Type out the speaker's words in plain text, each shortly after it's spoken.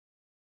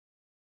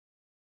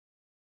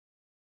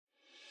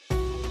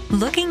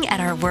Looking at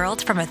our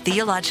world from a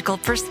theological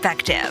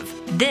perspective.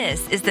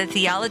 This is the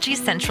Theology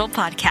Central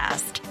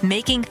Podcast,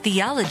 making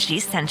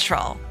theology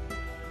central.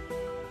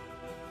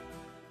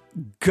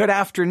 Good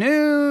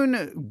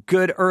afternoon,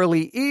 good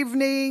early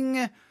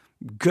evening,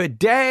 good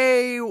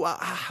day,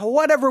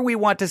 whatever we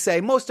want to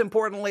say. Most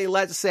importantly,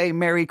 let's say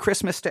Merry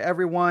Christmas to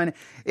everyone.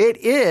 It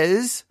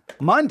is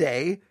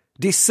Monday,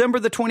 December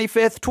the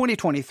 25th,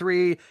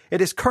 2023. It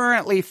is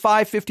currently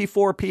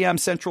 5:54 p.m.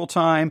 Central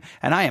Time,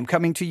 and I am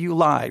coming to you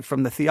live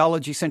from the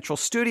Theology Central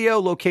studio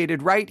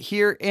located right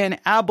here in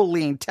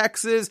Abilene,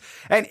 Texas.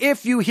 And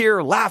if you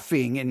hear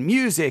laughing and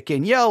music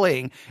and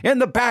yelling in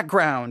the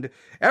background,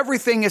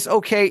 everything is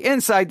okay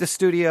inside the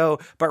studio,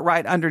 but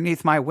right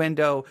underneath my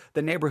window,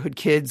 the neighborhood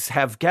kids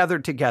have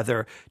gathered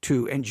together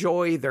to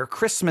enjoy their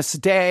Christmas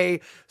day.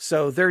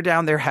 So they're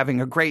down there having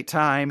a great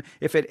time.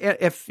 If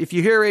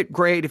you hear it,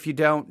 great. If you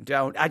don't.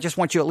 I just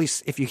want you, at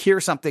least if you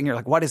hear something, you're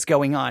like, what is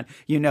going on?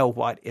 You know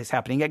what is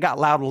happening. It got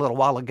loud a little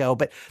while ago,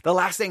 but the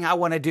last thing I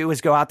want to do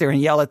is go out there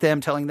and yell at them,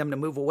 telling them to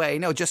move away.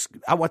 No,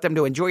 I want them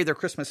to enjoy their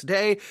Christmas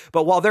day.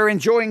 But while they're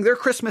enjoying their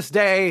Christmas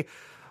day,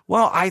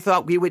 well, I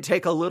thought we would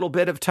take a little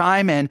bit of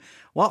time and,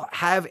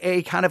 have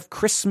a kind of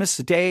Christmas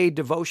Day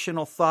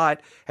devotional thought.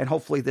 And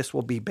hopefully this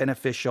will be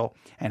beneficial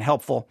and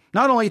helpful,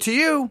 not only to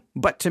you,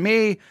 but to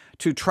me,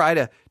 to try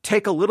to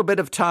take a little bit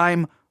of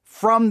time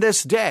from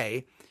this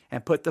day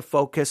and put the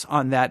focus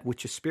on that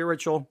which is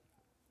spiritual,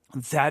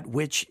 that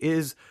which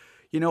is,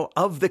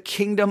 of the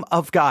kingdom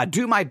of God.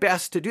 Do my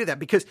best to do that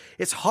because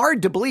it's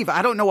hard to believe.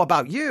 I don't know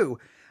about you.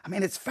 I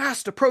mean, it's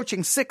fast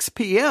approaching 6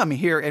 p.m.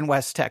 here in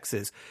West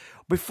Texas.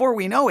 Before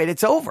we know it,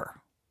 it's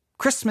over.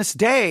 Christmas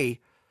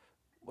Day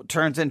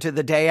turns into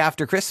the day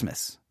after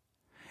Christmas.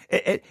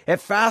 It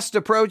fast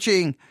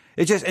approaching,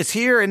 it's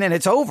here and then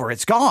it's over.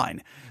 It's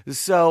gone.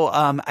 So,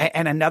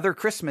 and another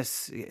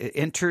Christmas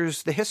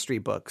enters the history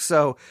book.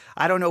 So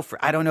I don't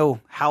know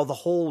how the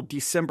whole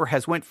December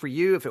has went for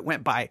you, if it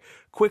went by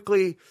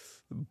quickly,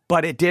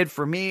 but it did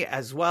for me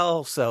as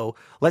well. So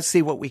let's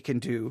see what we can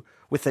do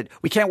with it.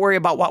 We can't worry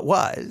about what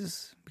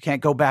was. We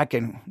can't go back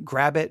and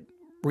grab it,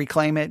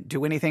 reclaim it,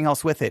 do anything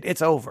else with it.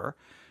 It's over.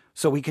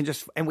 So we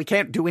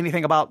can't do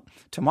anything about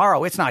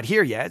tomorrow. It's not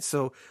here yet.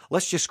 So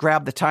let's just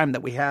grab the time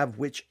that we have,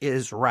 which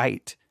is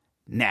right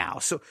now.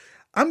 So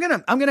I'm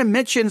going to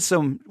mention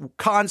some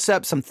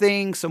concepts, some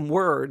things, some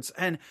words,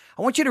 and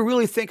I want you to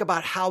really think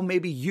about how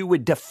maybe you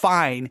would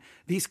define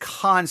these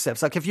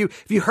concepts. Like if you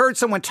heard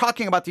someone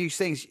talking about these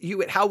things,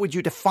 how would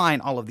you define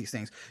all of these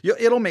things?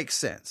 It'll make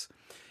sense.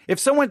 If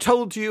someone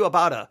told you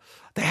about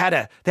they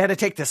had to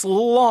take this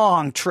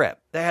long trip.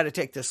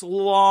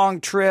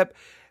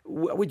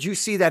 Would you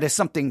see that as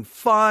something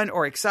fun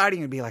or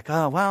exciting and be like,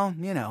 oh, well,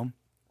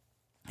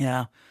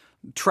 yeah,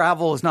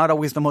 travel is not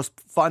always the most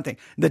fun thing.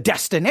 The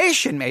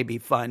destination may be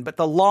fun, but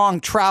the long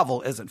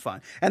travel isn't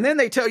fun. And then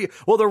they tell you,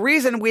 well, the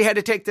reason we had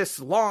to take this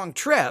long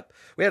trip,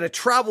 we had to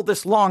travel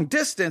this long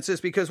distance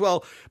is because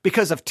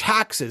of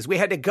taxes. We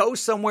had to go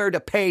somewhere to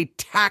pay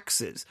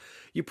taxes.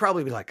 You'd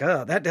probably be like,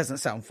 oh, that doesn't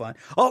sound fun.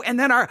 Oh, and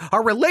then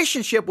our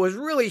relationship was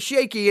really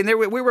shaky and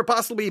we were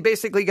possibly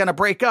basically going to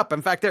break up.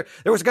 In fact, there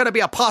was going to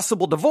be a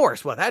possible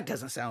divorce. Well, that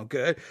doesn't sound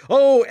good.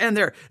 Oh, and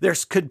there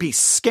could be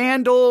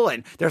scandal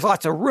and there's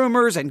lots of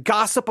rumors and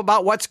gossip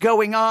about what's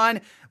going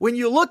on. When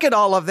you look at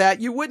all of that,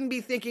 you wouldn't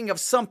be thinking of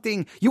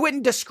something, you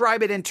wouldn't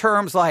describe it in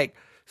terms like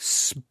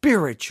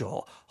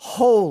spiritual,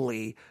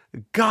 holy,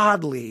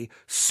 godly,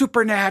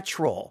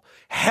 supernatural,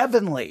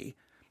 heavenly.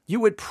 You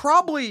would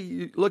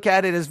probably look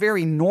at it as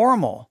very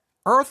normal,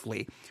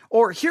 earthly.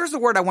 Or here's the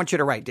word I want you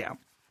to write down.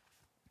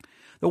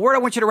 The word I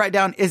want you to write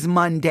down is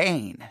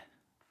mundane.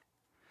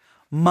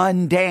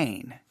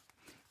 Mundane.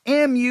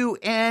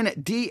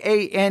 M-U-N-D-A-N-E,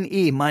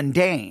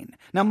 mundane.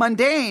 Now,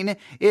 mundane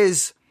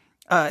is,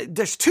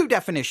 there's two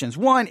definitions.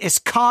 One is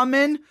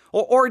common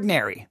or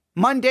ordinary.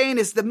 Mundane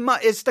is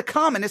the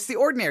common, it's the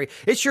ordinary.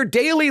 It's your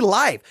daily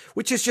life,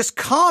 which is just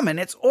common.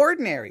 It's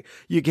ordinary.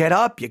 You get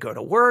up, you go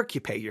to work,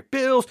 you pay your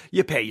bills,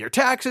 you pay your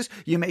taxes,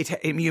 you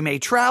may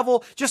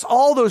travel, just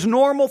all those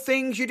normal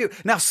things you do.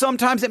 Now,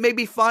 sometimes it may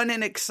be fun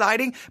and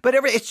exciting, but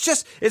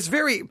it's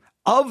very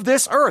of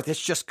this earth. It's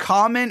just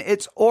common.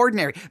 It's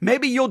ordinary.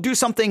 Maybe you'll do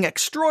something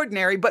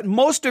extraordinary, but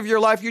most of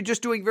your life, you're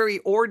just doing very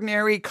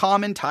ordinary,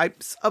 common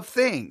types of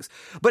things.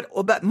 But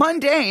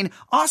mundane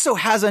also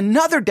has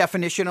another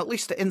definition, at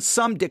least in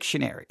some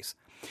dictionaries.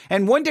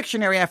 And one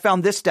dictionary, I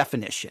found this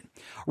definition: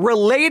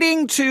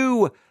 relating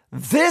to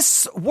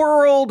this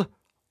world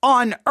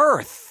on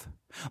earth.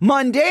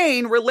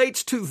 Mundane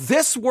relates to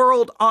this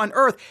world on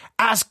earth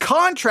as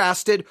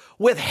contrasted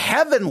with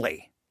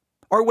heavenly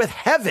or with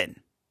heaven.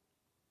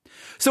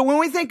 So when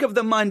we think of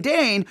the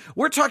mundane,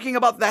 we're talking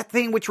about that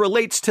thing which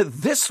relates to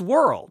this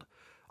world,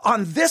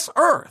 on this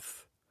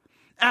earth,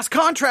 as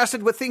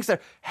contrasted with things that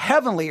are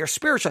heavenly or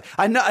spiritual.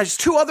 I know there's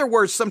two other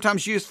words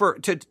sometimes used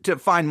to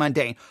define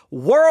mundane: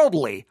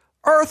 worldly,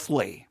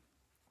 earthly.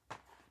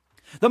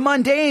 The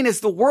mundane is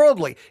the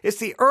worldly, it's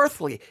the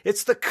earthly,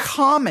 it's the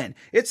common,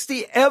 it's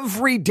the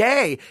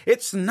everyday.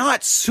 It's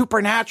not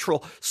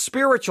supernatural,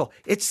 spiritual,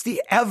 it's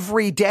the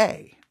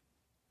everyday.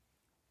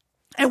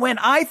 And when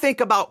I think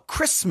about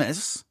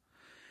Christmas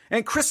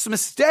and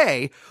Christmas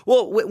Day,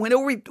 well,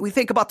 whenever we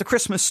think about the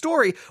Christmas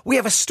story, we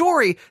have a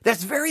story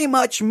that's very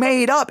much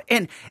made up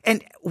and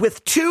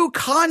with two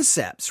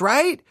concepts,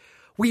 right?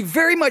 We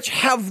very much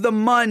have the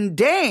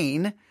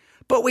mundane,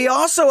 but we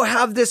also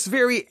have this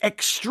very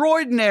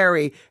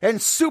extraordinary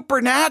and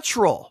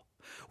supernatural.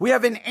 We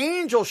have an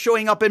angel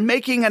showing up and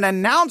making an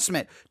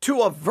announcement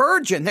to a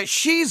virgin that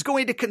she's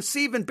going to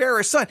conceive and bear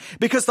a son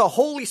because the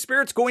Holy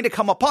Spirit's going to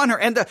come upon her.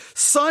 And the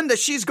son that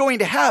she's going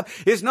to have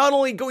is not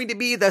only going to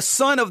be the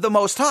son of the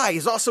Most High,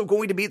 he's also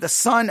going to be the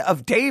son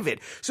of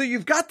David. So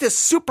you've got this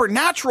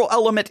supernatural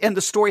element in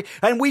the story,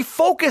 and we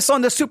focus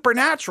on the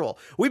supernatural.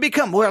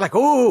 We're like,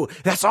 oh,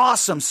 that's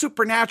awesome.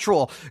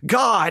 Supernatural,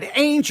 God,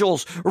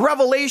 angels,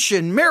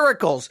 revelation,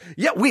 miracles.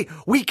 Yeah,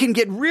 we can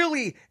get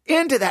really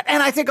into that.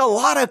 And I think a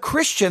lot of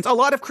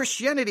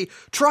Christianity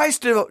tries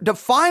to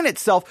define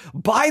itself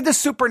by the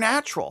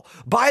supernatural,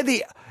 by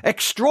the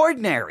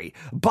extraordinary,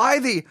 by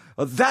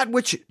that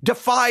which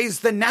defies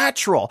the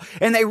natural.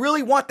 And they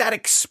really want that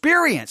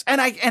experience. And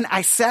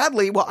I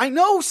sadly, I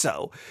know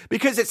so,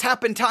 because it's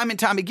happened time and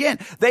time again.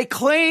 They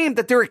claim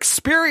that they're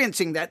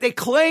experiencing that. They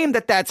claim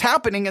that that's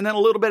happening. And then a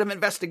little bit of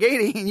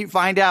investigating and you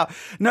find out,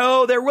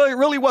 no, there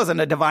really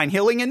wasn't a divine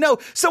healing. And no,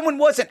 someone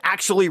wasn't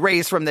actually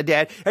raised from the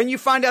dead. And you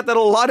find out that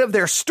a lot of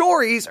their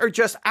stories are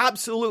just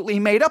absolutely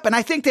made up. And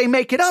I think they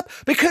make it up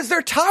because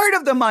they're tired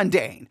of the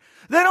mundane.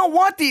 They don't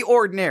want the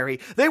ordinary.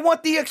 They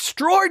want the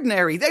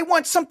extraordinary. They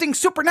want something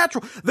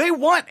supernatural. They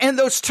want, in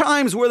those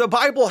times where the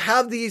Bible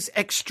have these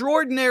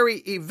extraordinary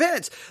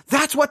events,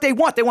 that's what they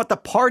want. They want the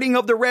parting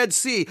of the Red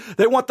Sea.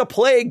 They want the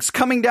plagues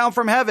coming down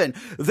from heaven.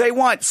 They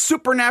want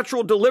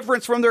supernatural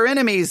deliverance from their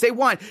enemies. They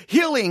want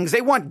healings.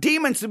 They want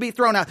demons to be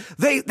thrown out.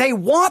 They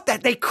want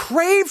that. They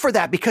crave for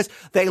that because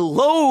they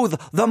loathe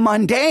the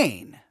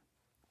mundane.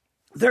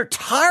 They're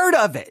tired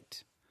of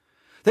it.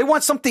 They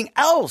want something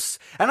else.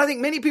 And I think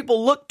many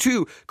people look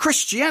to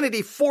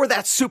Christianity for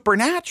that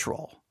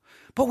supernatural.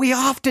 But we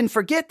often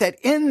forget that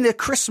in the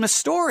Christmas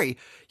story,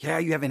 you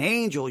have an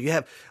angel, you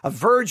have a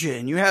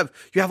virgin, you have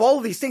all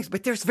of these things,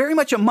 but there's very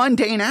much a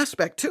mundane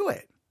aspect to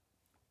it.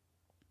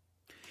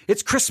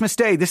 It's Christmas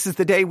Day. This is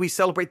the day we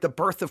celebrate the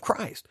birth of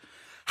Christ.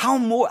 How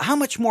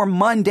much more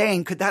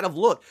mundane could that have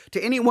looked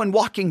to anyone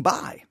walking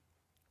by?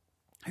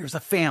 Here's a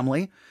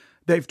family.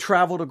 They've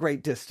traveled a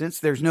great distance.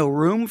 There's no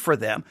room for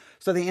them.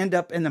 So they end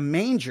up in the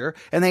manger,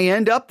 and they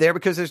end up there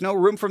because there's no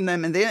room for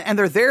them. And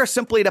they're there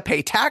simply to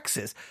pay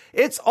taxes.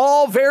 It's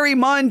all very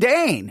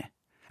mundane.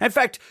 In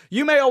fact,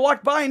 you may have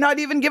walked by not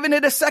even giving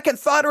it a second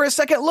thought or a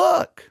second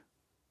look.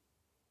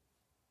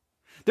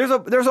 There's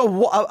a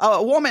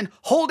woman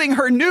holding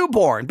her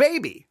newborn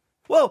baby.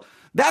 Well,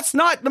 that's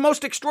not the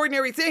most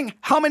extraordinary thing.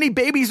 How many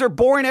babies are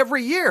born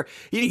every year?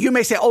 You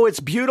may say, oh, it's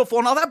beautiful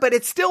and all that, but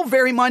it's still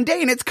very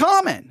mundane. It's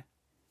common.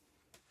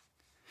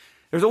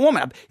 There's a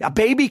woman, a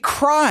baby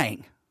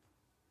crying.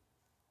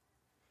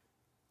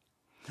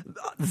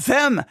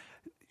 Them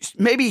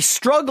maybe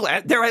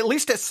struggling. There, at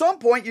least at some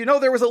point,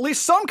 there was at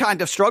least some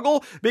kind of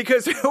struggle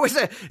because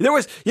there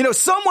was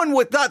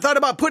someone thought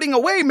about putting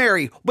away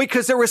Mary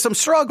because there was some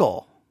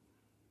struggle.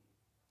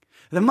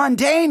 The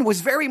mundane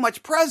was very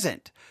much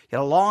present. You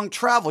had a long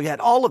travel. You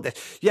had all of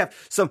this. You have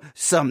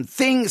some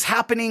things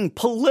happening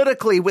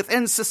politically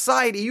within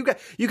society. You got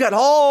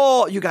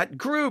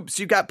groups.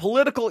 You got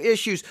political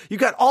issues. You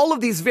got all of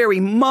these very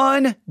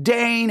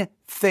mundane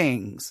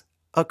things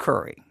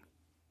occurring.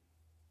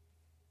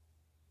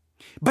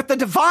 But the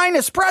divine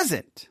is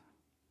present.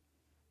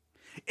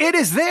 It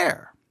is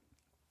there.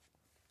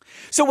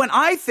 So when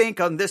I think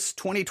on this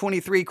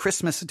 2023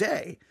 Christmas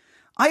Day,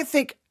 I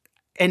think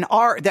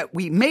that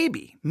we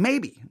maybe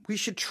we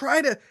should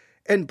try to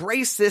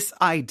embrace this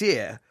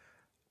idea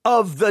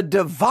of the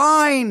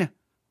divine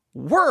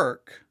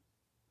work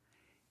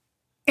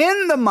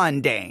in the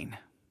mundane.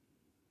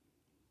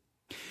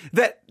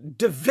 That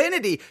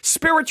divinity,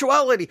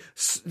 spirituality,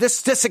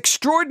 this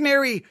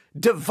extraordinary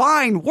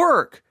divine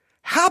work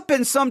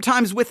happens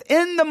sometimes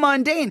within the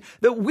mundane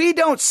that we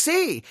don't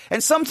see.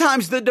 And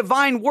sometimes the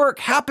divine work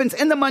happens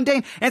in the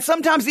mundane. And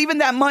sometimes even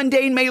that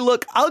mundane may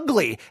look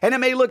ugly and it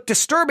may look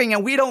disturbing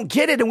and we don't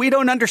get it and we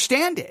don't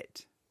understand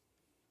it.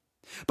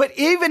 But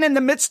even in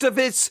the midst of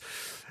its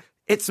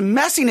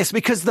messiness,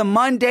 because the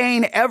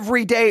mundane,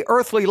 everyday,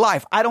 earthly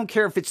life, I don't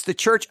care if it's the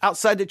church,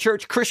 outside the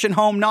church, Christian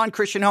home,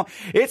 non-Christian home,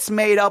 it's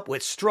made up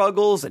with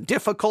struggles and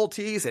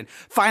difficulties and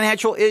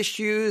financial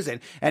issues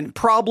and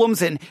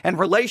problems and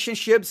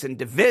relationships and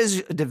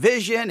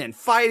division and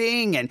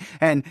fighting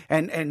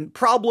and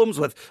problems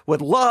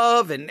with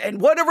love and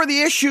whatever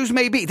the issues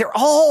may be. They're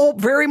all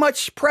very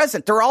much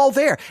present. They're all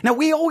there. Now,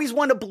 we always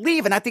want to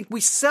believe, and I think we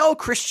sell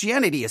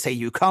Christianity as, hey,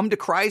 you come to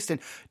Christ and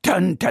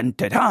dun, dun,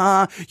 dun,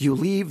 dun, you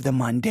leave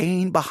the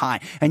mundane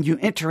behind and you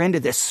enter into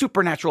this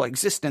supernatural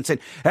existence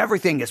and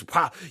everything is,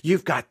 wow,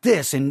 you've got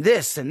this and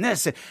this and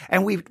this.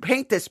 And we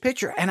paint this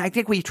picture and I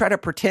think we try to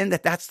pretend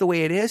that that's the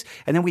way it is.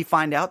 And then we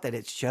find out that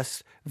it's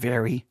just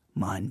very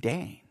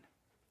mundane.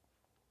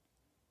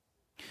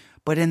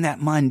 But in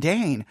that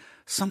mundane,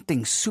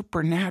 something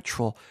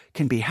supernatural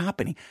can be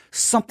happening,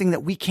 something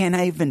that we can't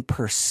even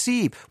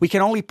perceive. We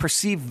can only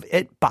perceive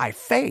it by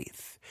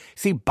faith.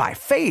 See, by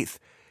faith,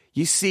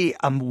 you see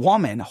a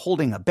woman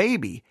holding a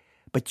baby,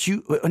 but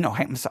let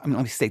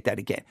me state that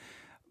again.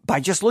 By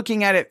just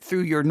looking at it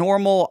through your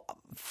normal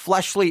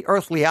fleshly,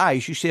 earthly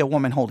eyes, you see a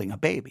woman holding a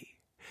baby.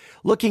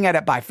 Looking at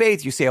it by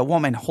faith, you see a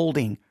woman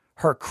holding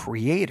her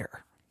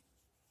creator.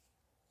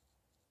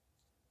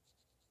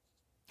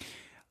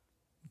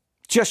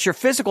 Just your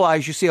physical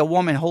eyes, you see a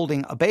woman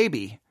holding a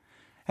baby,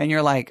 and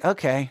you're like,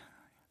 okay,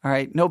 all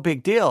right, no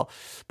big deal.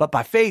 But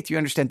by faith, you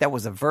understand that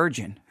was a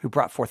virgin who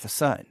brought forth a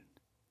son.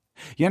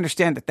 You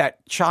understand that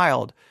that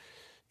child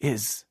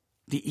is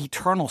the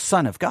eternal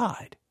Son of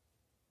God.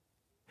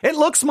 It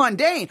looks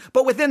mundane,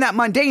 but within that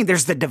mundane,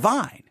 there's the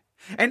divine.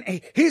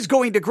 And he's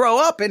going to grow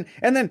up and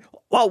then,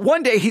 well,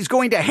 one day he's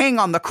going to hang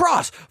on the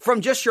cross.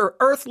 From just your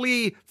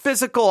earthly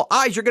physical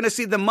eyes, you're going to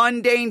see the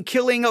mundane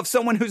killing of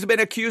someone who's been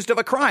accused of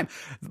a crime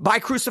by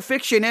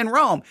crucifixion in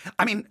Rome.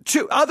 I mean,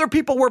 two other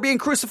people were being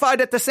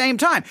crucified at the same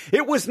time.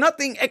 It was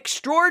nothing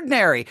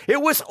extraordinary.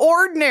 It was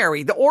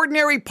ordinary. The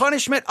ordinary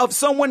punishment of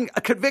someone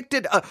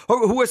convicted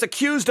who was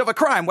accused of a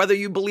crime, whether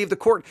you believe the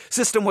court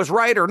system was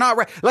right or not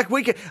right.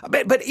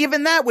 But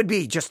even that would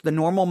be just the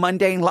normal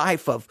mundane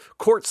life of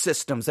court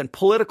systems and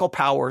political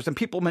powers and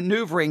people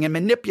maneuvering and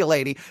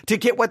manipulating to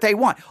get what they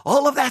want.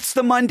 All of that's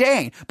the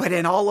mundane. But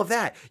in all of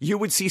that, you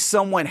would see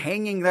someone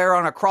hanging there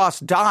on a cross,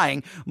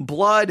 dying,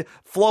 blood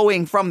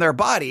flowing from their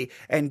body.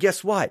 And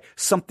guess what?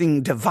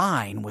 Something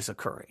divine was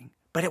occurring.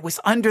 But it was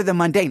under the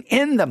mundane,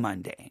 in the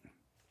mundane.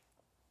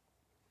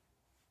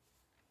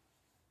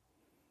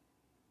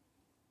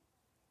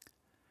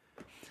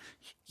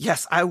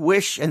 Yes, I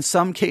wish in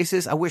some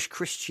cases, I wish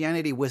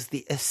Christianity was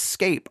the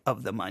escape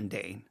of the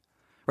mundane,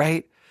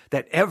 right?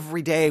 That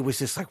every day was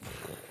just like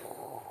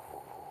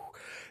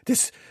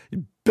this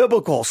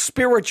biblical,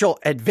 spiritual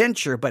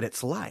adventure, but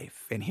it's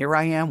life. And here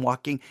I am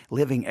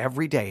living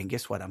every day. And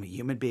guess what? I'm a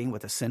human being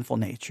with a sinful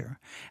nature.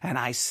 And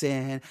I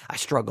sin. I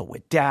struggle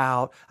with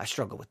doubt. I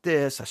struggle with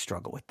this. I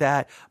struggle with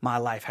that. My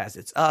life has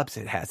its ups.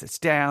 It has its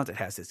downs. It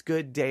has its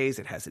good days.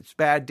 It has its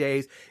bad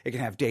days. It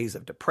can have days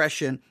of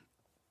depression,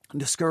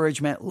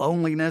 discouragement,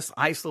 loneliness,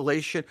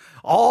 isolation,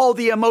 all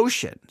the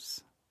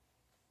emotions.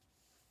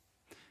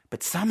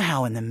 But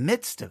somehow in the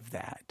midst of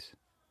that,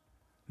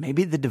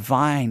 maybe the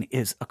divine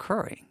is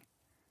occurring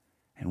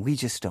and we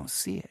just don't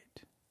see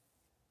it.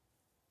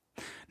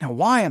 Now,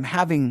 why I'm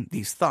having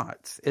these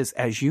thoughts is,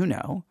 as you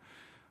know,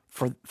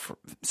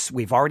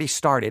 we've already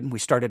started. We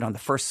started on the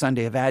first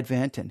Sunday of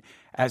Advent, and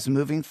as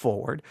moving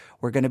forward,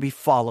 we're going to be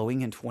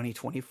following in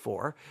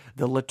 2024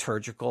 the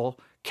liturgical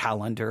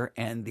calendar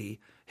and the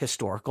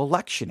historical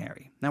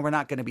lectionary. Now, we're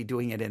not going to be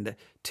doing it in the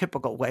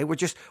typical way.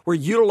 We're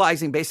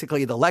utilizing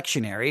basically the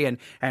lectionary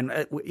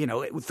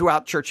and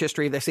throughout church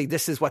history, they say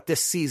this is what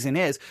this season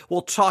is.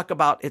 We'll talk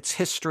about its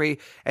history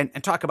and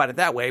talk about it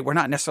that way. We're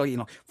not necessarily,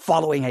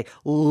 following a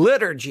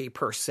liturgy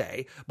per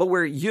se, but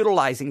we're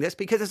utilizing this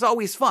because it's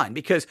always fun.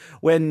 Because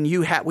when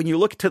you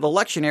look to the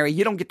lectionary,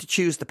 you don't get to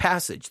choose the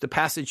passage. The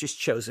passage is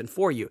chosen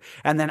for you.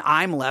 And then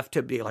I'm left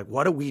to be like,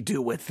 what do we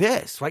do with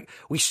this? Like,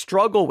 we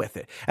struggle with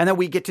it. And then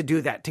we get to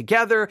do that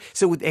together.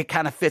 So it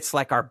kind of fits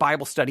like our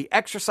Bible study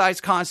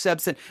exercise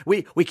concepts, and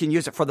we can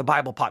use it for the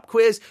Bible pop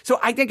quiz. So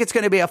I think it's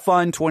going to be a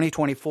fun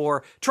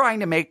 2024,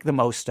 trying to make the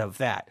most of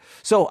that.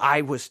 So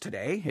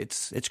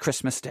it's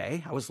Christmas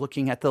Day. I was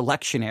looking at the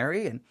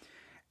lectionary,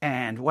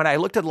 and when I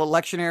looked at the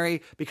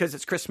lectionary, because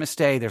it's Christmas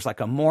Day, there's like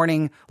a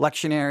morning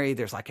lectionary,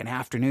 there's like an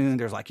afternoon,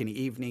 there's like an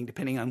evening,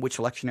 depending on which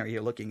lectionary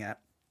you're looking at.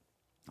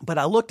 But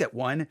I looked at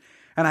one,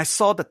 and I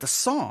saw that the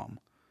psalm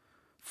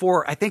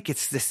for, I think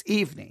it's this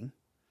evening,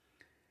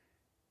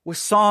 was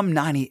Psalm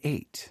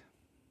 98.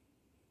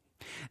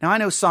 Now, I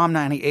know Psalm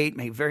 98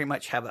 may very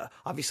much have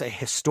obviously a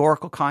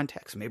historical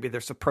context. Maybe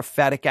there's a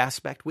prophetic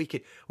aspect. We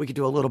could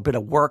do a little bit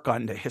of work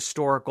on the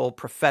historical,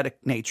 prophetic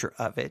nature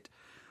of it.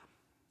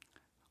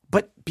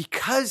 But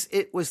because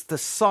it was the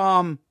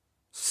psalm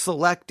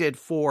selected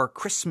for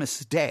Christmas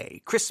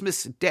Day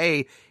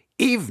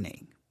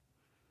evening,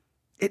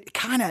 it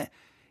kind of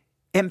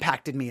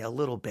impacted me a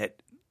little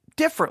bit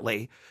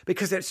differently,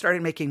 because it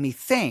started making me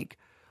think,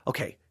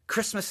 okay,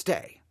 Christmas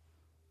Day,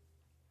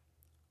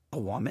 a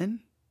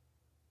woman,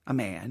 a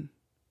man,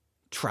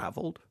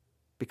 traveled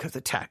because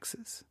of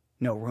taxes,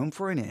 no room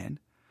for an inn.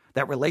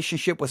 That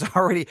relationship was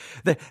already,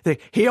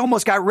 he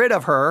almost got rid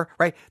of her,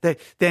 right?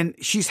 Then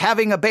she's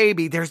having a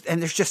baby, there's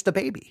just a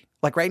baby.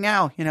 Like right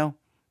now,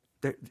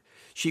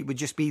 she would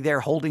just be there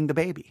holding the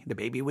baby. The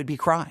baby would be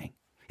crying.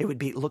 It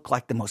would look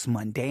like the most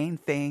mundane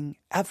thing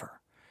ever.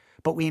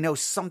 But we know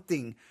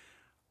something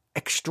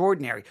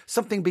extraordinary,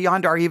 something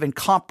beyond our even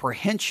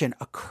comprehension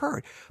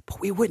occurred, but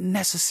we wouldn't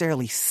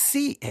necessarily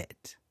see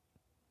it.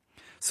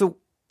 So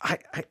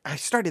I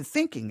started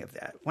thinking of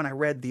that when I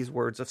read these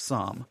words of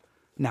Psalm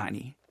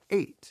 98.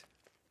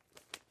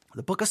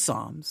 The book of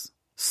Psalms,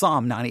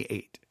 Psalm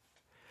 98.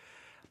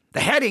 The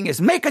heading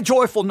is Make a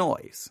Joyful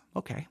Noise.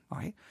 Okay, all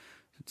right.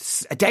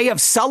 a day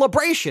of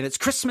celebration. It's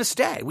Christmas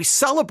Day. We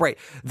celebrate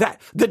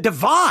that, the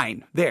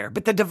divine there,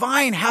 but the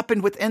divine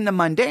happened within the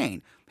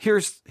mundane.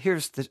 Here's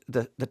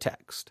the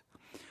text.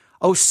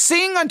 Oh,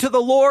 sing unto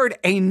the Lord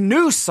a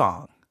new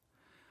song,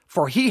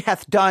 for he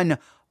hath done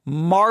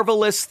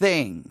marvelous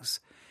things.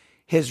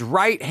 His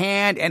right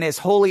hand and his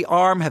holy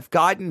arm have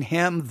gotten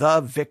him the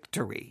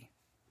victory.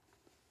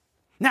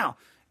 Now,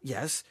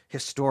 yes,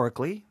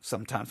 historically,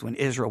 sometimes when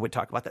Israel would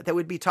talk about that, they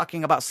would be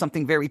talking about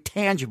something very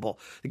tangible,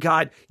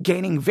 God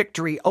gaining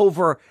victory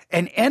over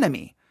an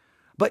enemy.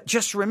 But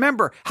just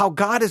remember how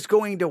God is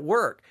going to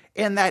work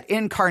in that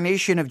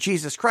incarnation of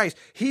Jesus Christ.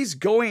 He's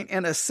going,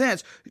 in a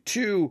sense,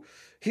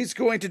 He's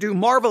going to do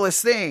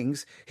marvelous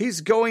things.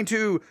 He's going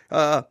to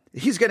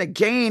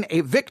gain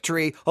a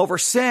victory over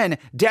sin,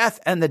 death,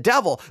 and the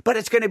devil. But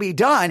it's going to be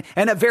done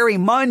in a very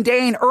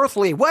mundane,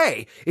 earthly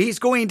way. He's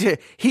going to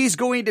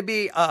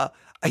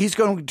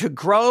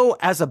grow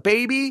as a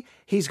baby.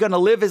 He's going to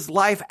live his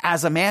life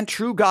as a man,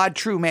 true God,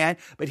 true man,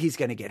 but he's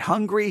going to get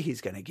hungry.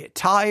 He's going to get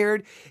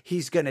tired.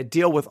 He's going to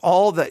deal with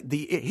all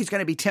he's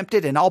going to be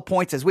tempted in all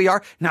points as we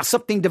are. Now,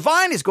 something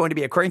divine is going to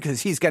be occurring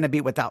because he's going to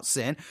be without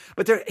sin,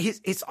 but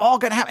it's all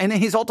going to happen. And then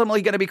he's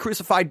ultimately going to be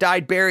crucified,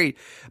 died, buried,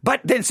 but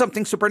then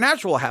something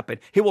supernatural will happen.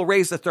 He will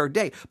raise the third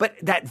day, but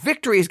that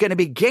victory is going to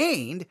be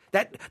gained.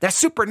 That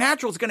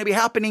supernatural is going to be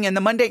happening in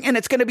the mundane, and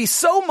it's going to be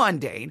so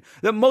mundane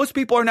that most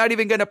people are not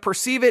even going to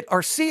perceive it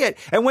or see it.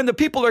 And when the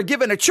people are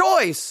given a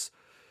choice,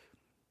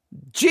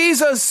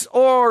 Jesus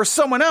or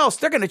someone else,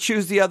 they're going to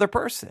choose the other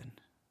person.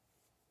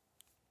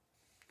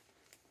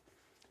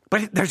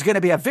 But there's going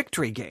to be a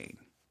victory gain.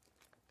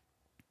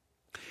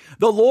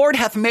 The Lord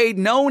hath made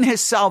known his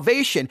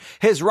salvation.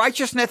 His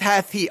righteousness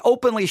hath he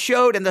openly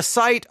showed in the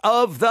sight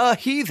of the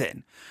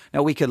heathen.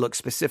 Now, we could look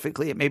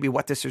specifically at maybe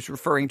what this is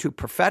referring to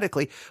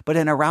prophetically, but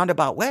in a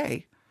roundabout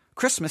way,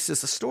 Christmas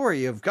is a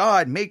story of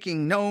God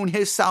making known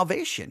his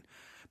salvation,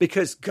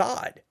 because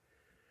God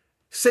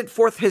sent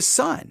forth his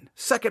Son,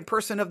 second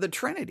person of the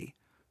Trinity.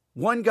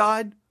 One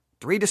God,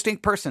 three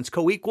distinct persons,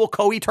 co-equal,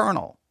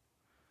 co-eternal.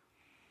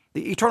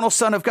 The eternal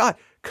Son of God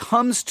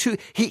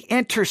he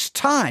enters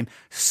time,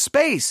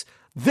 space,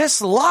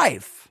 this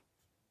life.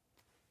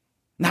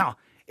 Now,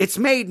 it's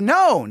made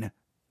known.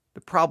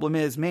 The problem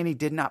is many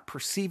did not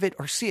perceive it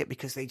or see it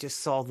because they just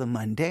saw the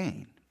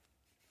mundane.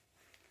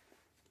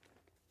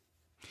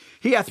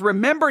 He hath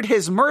remembered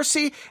his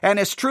mercy and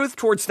his truth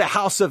towards the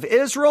house of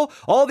Israel.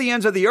 All the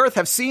ends of the earth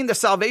have seen the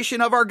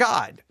salvation of our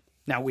God.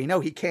 Now, we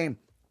know he came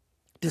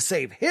to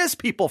save his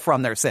people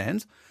from their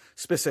sins,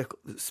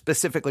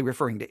 specifically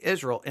referring to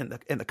Israel in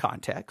the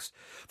context,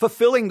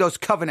 fulfilling those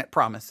covenant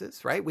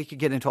promises, right? We could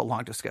get into a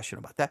long discussion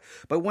about that.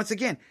 But once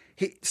again,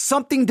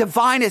 something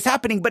divine is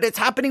happening, but it's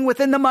happening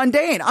within the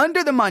mundane,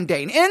 under the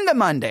mundane, in the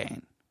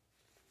mundane.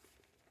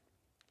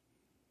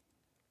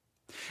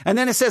 And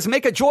then it says,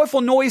 make a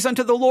joyful noise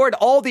unto the Lord,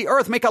 all the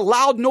earth. Make a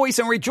loud noise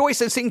and rejoice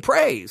and sing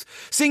praise.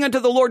 Sing unto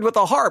the Lord with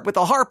a harp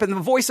and the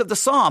voice of the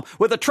psalm,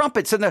 with the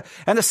trumpets and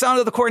the sound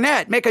of the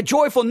cornet. Make a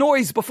joyful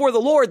noise before the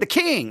Lord, the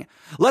King.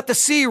 Let the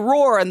sea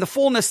roar and the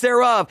fullness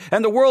thereof,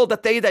 and the world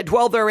that they that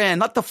dwell therein.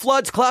 Let the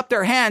floods clap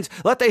their hands.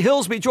 Let the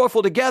hills be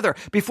joyful together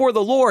before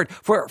the Lord.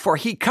 For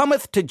he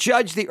cometh to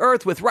judge the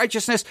earth with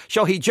righteousness.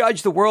 Shall he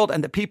judge the world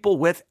and the people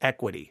with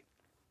equity.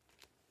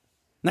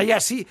 Now,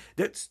 yes,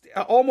 that's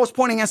almost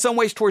pointing in some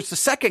ways towards the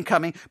second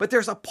coming, but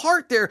there's a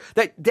part there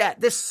that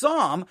this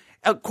psalm,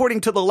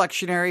 according to the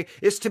lectionary,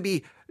 is to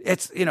be,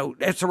 it's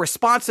a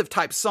responsive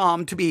type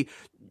psalm to be,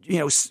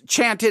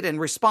 chanted and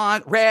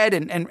read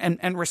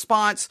and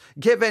response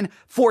given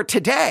for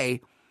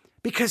today,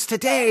 because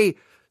today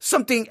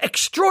something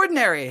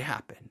extraordinary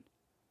happened.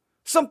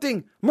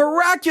 Something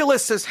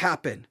miraculous has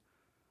happened.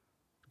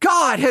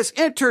 God has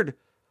entered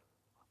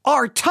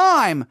our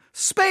time,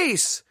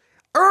 space,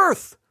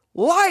 earth,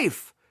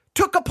 life,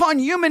 took upon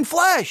human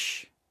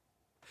flesh.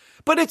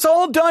 But it's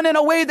all done in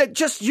a way that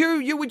just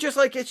you would just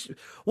like,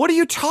 what are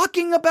you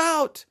talking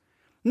about?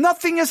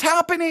 Nothing is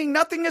happening.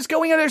 Nothing is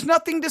going on. There's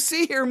nothing to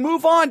see here.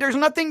 Move on. There's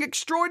nothing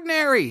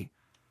extraordinary.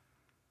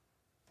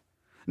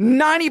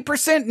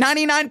 90%,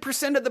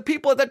 99% of the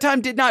people at that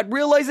time did not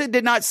realize it,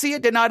 did not see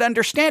it, did not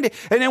understand it.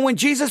 And then when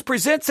Jesus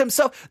presents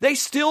himself, they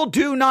still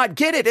do not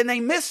get it, and they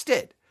missed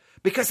it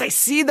because they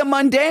see the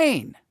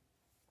mundane.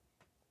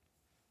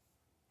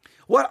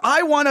 What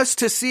I want us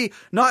to see,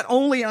 not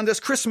only on this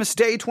Christmas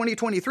Day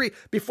 2023,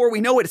 before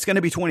we know it, it's going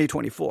to be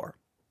 2024.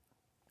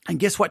 And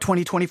guess what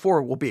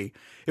 2024 will be?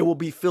 It will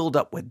be filled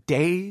up with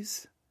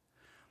days.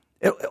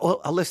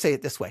 Let's say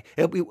it this way.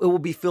 It will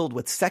be filled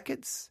with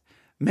seconds,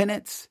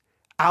 minutes,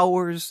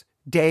 hours,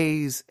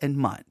 days, and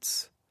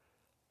months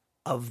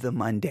of the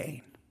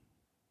mundane.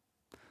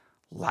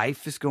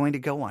 Life is going to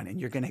go on, and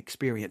you're going to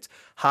experience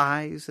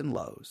highs and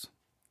lows.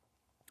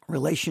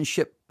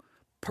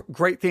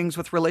 Great things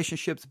with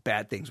relationships,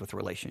 bad things with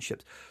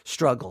relationships,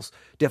 struggles,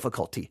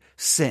 difficulty,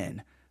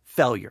 sin,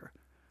 failure,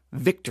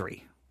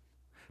 victory.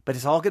 But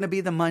it's all going to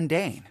be the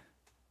mundane.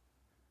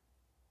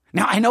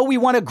 Now, I know we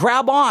want to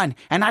grab on,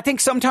 and I think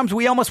sometimes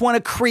we almost want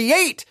to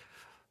create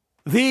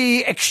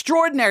the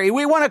extraordinary.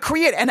 We want to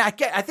create. And I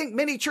think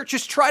many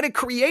churches try to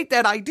create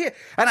that idea.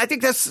 And I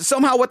think that's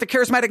somehow what the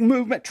charismatic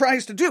movement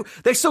tries to do.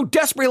 They so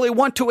desperately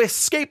want to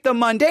escape the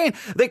mundane.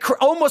 They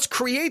almost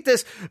create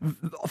this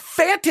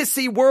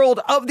fantasy world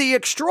of the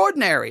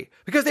extraordinary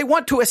because they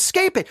want to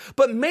escape it.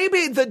 But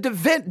maybe the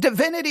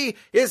divinity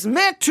is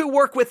meant to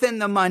work within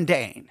the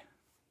mundane.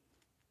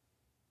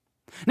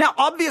 Now,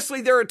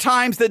 obviously, there are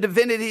times the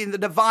divinity and the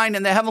divine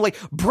and the heavenly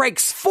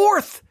breaks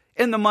forth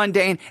in the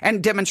mundane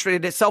and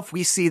demonstrated itself.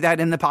 We see that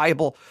in the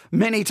Bible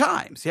many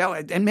times,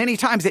 and many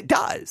times it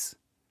does.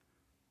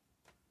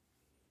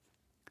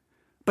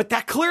 But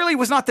that clearly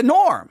was not the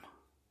norm.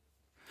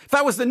 If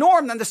that was the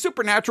norm, then the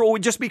supernatural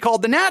would just be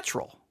called the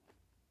natural.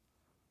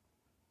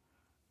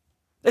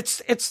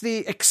 It's the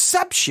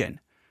exception.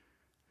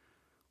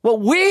 What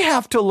we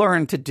have to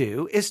learn to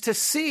do is to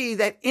see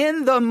that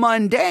in the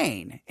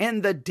mundane,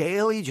 in the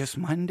daily, just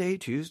Monday,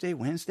 Tuesday,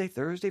 Wednesday,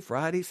 Thursday,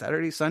 Friday,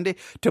 Saturday, Sunday,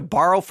 to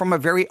borrow from a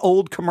very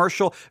old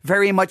commercial,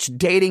 very much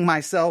dating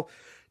myself,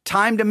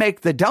 time to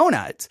make the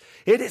donuts.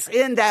 It is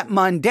in that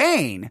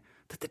mundane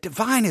that the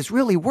divine is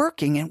really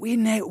working, and we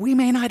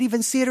may not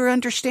even see it or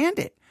understand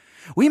it.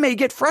 We may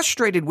get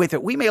frustrated with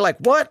it. We may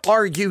what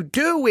are you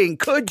doing?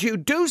 Could you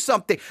do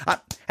something?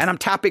 And I'm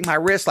tapping my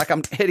wrist like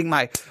I'm hitting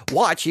my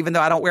watch, even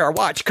though I don't wear a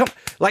watch. Come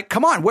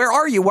on. Where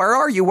are you? Where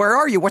are you? Where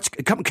are you?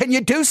 Can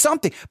you do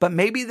something? But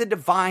maybe the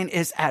divine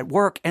is at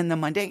work in the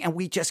mundane and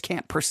we just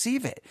can't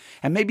perceive it.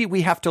 And maybe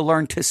we have to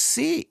learn to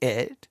see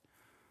it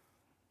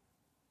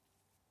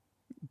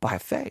by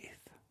faith.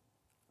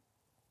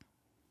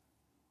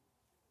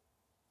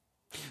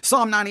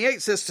 Psalm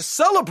 98 says to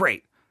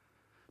celebrate.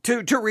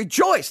 To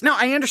rejoice. Now,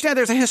 I understand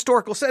there's a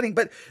historical setting,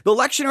 but the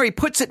lectionary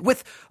puts it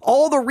with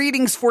all the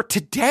readings for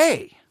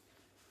today.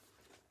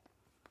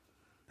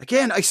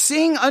 Again, I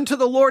sing unto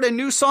the Lord a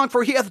new song,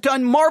 for he hath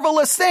done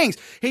marvelous things.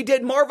 He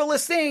did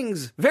marvelous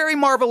things, very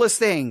marvelous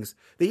things.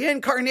 The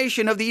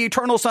incarnation of the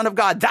eternal Son of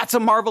God, that's a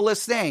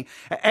marvelous thing.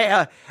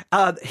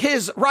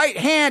 His right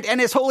hand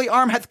and his holy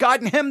arm hath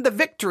gotten him the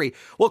victory.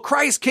 Well,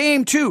 Christ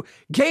came to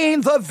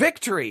gain the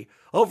victory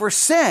over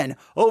sin,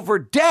 over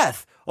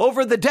death,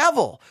 over the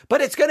devil, but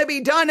it's going to be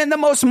done in the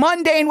most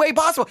mundane way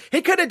possible.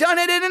 He could have done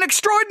it in an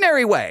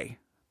extraordinary way,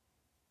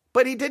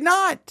 but he did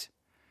not.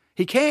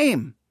 He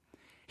came.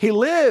 He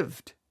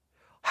lived.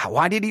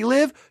 Why did he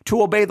live?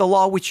 To obey the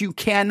law which you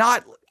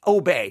cannot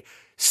obey.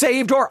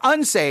 Saved or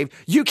unsaved,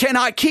 you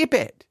cannot keep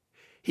it.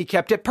 He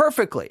kept it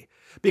perfectly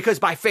because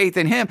by faith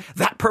in him,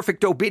 that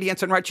perfect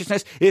obedience and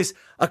righteousness is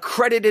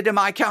accredited to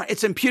my account.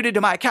 It's imputed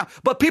to my account.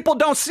 But people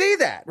don't see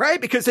that,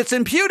 right? Because it's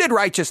imputed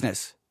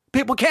righteousness.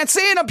 People can't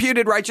see an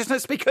imputed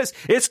righteousness because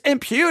it's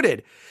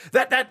imputed.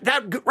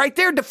 That right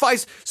there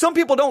defies. Some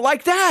people don't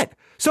like that.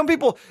 Some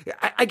people,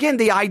 again,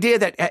 the idea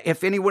that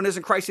if anyone is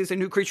in Christ, he's a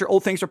new creature.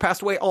 Old things are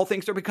passed away. All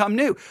things are become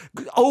new.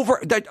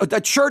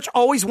 The church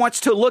always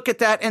wants to look at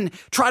that and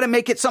try to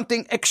make it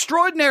something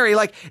extraordinary.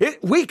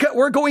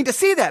 We're going to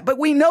see that, but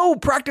we know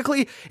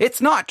practically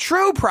it's not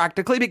true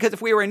practically, because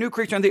if we were a new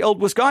creature and the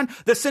old was gone,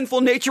 the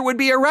sinful nature would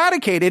be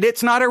eradicated.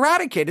 It's not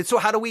eradicated. So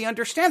how do we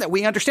understand that?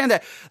 We understand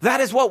that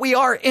that is what we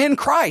are in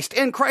Christ.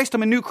 In Christ,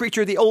 I'm a new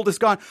creature. The old is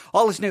gone.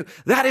 All is new.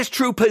 That is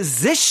true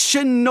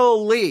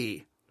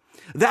positionally.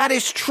 That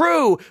is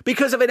true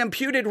because of an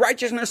imputed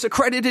righteousness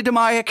accredited to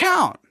my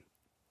account.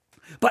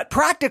 But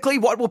practically,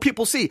 what will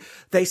people see?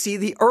 They see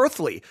the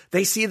earthly.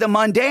 They see the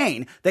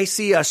mundane. They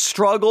see a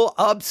struggle,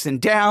 ups and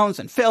downs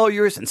and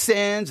failures and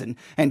sins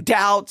and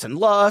doubts and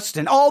lust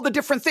and all the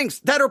different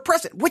things that are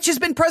present, which has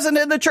been present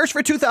in the church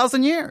for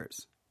 2,000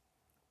 years.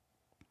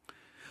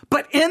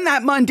 But in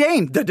that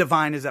mundane, the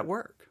divine is at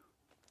work.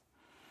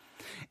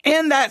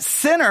 In that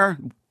sinner,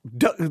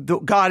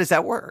 God is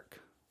at work.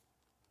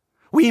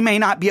 We may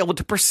not be able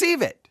to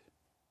perceive it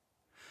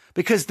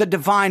because the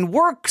divine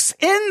works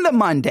in the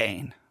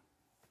mundane.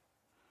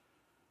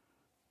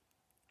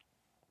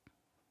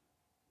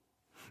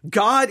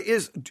 God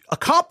is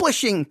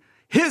accomplishing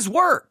his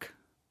work.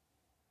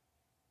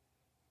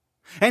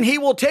 And he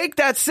will take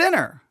that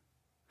sinner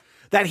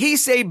that he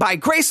saved by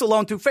grace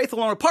alone, through faith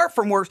alone, apart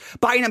from works,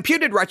 by an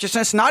imputed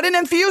righteousness, not an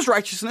infused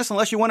righteousness,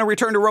 unless you want to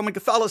return to Roman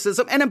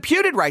Catholicism, an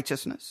imputed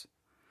righteousness.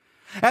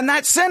 And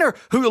that sinner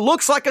who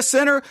looks like a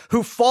sinner,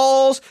 who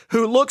falls,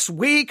 who looks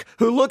weak,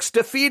 who looks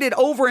defeated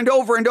over and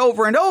over and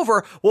over and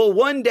over, will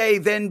one day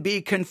then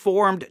be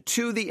conformed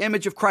to the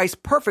image of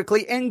Christ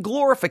perfectly in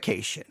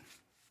glorification.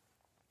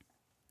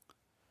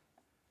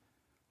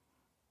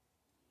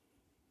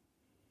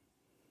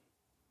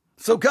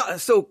 So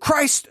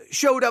Christ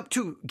showed up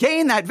to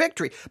gain that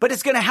victory, but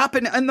it's going to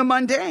happen in the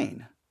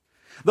mundane.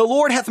 The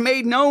Lord hath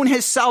made known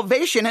his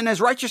salvation, and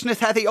his righteousness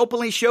hath he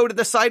openly showed at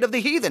the sight of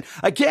the heathen.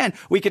 Again,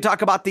 we could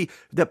talk about the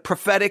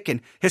prophetic and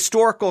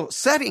historical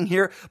setting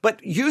here,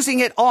 but using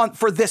it on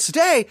for this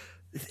day,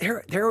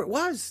 there it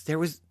was. There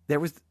was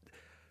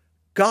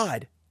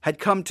God had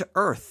come to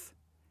earth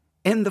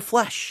in the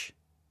flesh,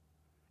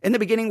 In the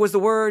beginning was the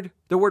Word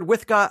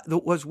with God,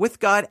 was with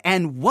God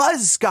and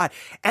was God.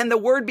 And the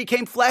Word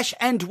became flesh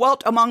and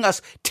dwelt among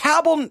us,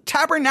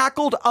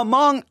 tabernacled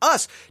among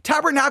us,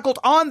 tabernacled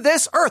on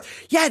this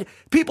earth. Yet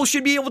people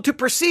should be able to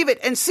perceive it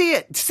and see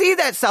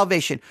that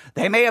salvation.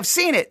 They may have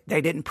seen it.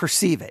 They didn't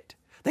perceive it.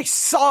 They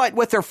saw it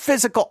with their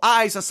physical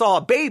eyes and saw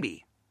a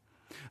baby,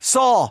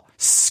 saw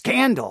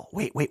scandal.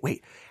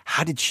 Wait.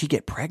 How did she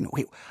get pregnant?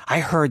 Wait, I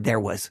heard there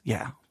was,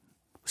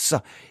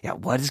 So,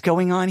 what is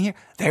going on here?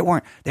 They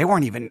weren't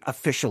even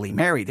officially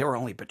married. They were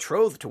only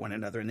betrothed to one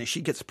another. And then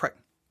she gets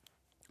pregnant.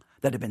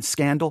 That had been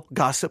scandal,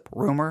 gossip,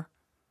 rumor.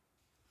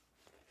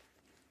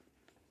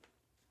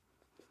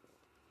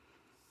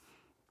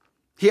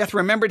 He hath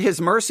remembered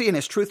his mercy and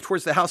his truth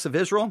towards the house of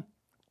Israel.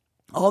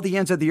 All the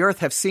ends of the earth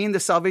have seen the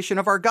salvation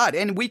of our God.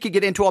 And we could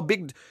get into a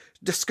big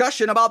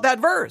discussion about that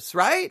verse,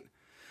 right?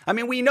 I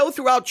mean, we know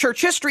throughout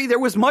church history, there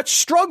was much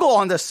struggle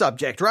on this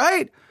subject,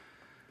 right?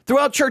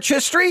 Throughout church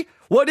history,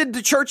 what did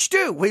the church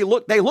do?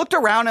 They looked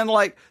around and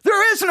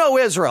there is no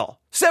Israel.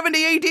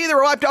 70 AD, they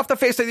were wiped off the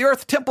face of the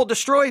earth, temple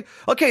destroyed.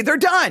 Okay, they're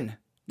done.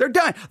 They're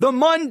done. The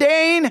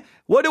mundane,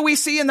 what do we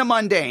see in the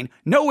mundane?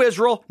 No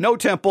Israel, no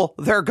temple,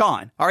 they're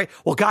gone. All right.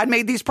 Well, God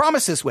made these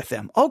promises with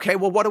them. Okay,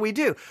 well, what do we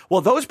do?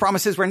 Well, those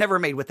promises were never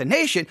made with the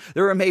nation.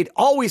 They were made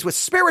always with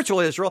spiritual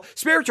Israel.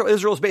 Spiritual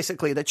Israel is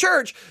basically the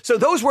church. So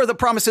those were the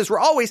promises were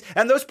always,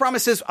 and those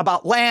promises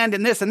about land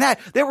and this and that,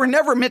 they were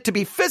never meant to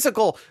be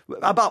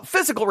about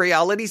physical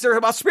realities. They're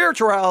about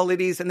spiritual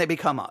realities, and they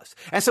become us.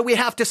 And so we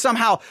have to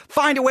somehow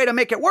find a way to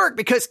make it work,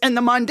 because in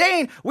the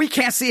mundane, we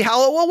can't see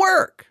how it will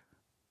work.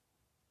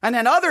 And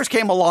then others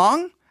came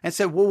along and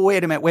said, well,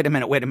 wait a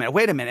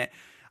minute.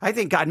 I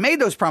think God made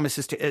those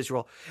promises to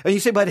Israel. And you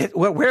say, but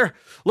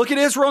look at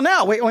Israel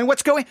now.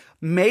 What's going?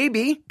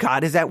 Maybe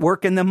God is at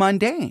work in the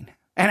mundane.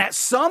 And at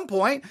some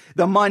point,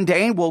 the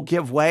mundane will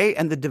give way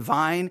and the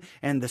divine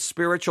and the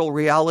spiritual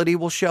reality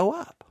will show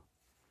up.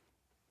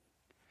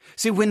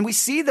 See, when we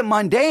see the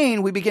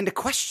mundane, we begin to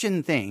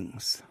question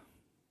things.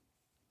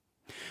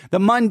 The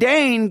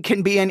mundane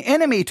can be an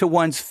enemy to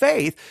one's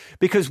faith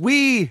because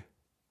we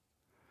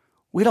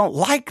don't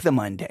like the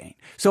mundane.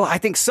 So I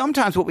think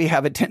sometimes what we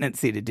have a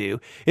tendency to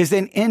do is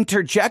then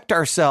interject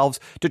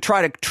ourselves to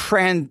try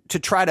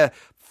to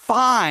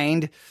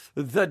find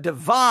the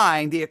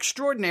divine, the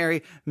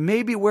extraordinary,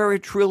 maybe where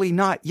it's really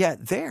not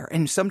yet there.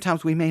 And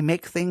sometimes we may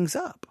make things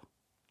up,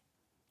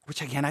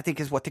 which again, I think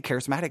is what the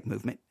charismatic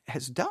movement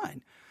has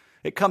done.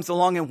 It comes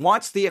along and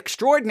wants the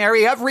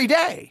extraordinary every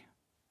day.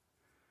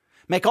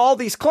 Make all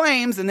these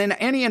claims, and then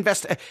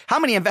how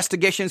many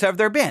investigations have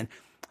there been?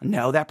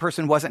 No, that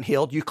person wasn't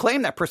healed. You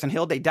claim that person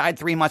healed. They died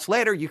 3 months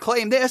later. You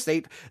claim this.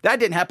 That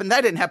didn't happen.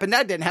 That didn't happen.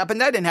 That didn't happen.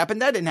 That didn't happen.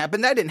 That didn't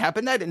happen. That didn't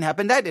happen. That didn't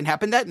happen. That didn't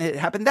happen. That didn't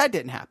happen. That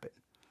didn't happen.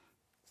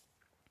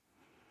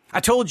 I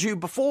told you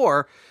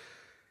before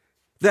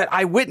that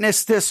I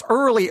witnessed this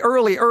early.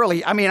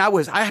 I mean,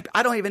 I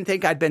don't even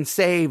think I'd been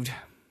saved.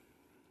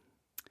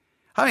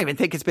 I don't even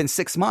think it's been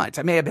 6 months.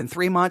 I may have been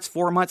 3 months,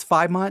 4 months,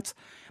 5 months.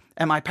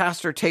 And my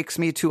pastor takes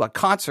me to a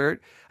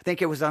concert. I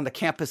think it was on the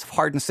campus of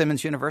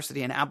Hardin-Simmons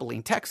University in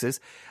Abilene, Texas.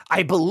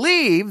 I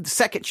believe the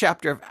second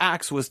chapter of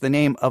Acts was the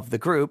name of the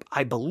group.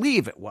 I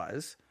believe it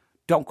was.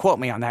 Don't quote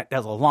me on that. That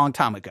was a long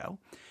time ago.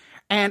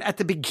 And at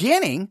the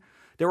beginning,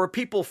 there were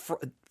people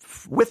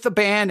with the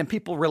band and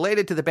people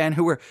related to the band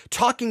who were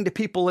talking to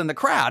people in the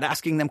crowd,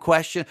 asking them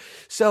questions.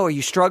 So are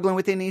you struggling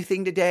with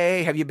anything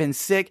today? Have you been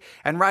sick?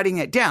 And writing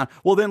it down.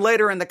 Well, then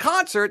later in the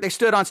concert, they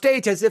stood on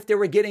stage as if they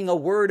were getting a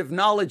word of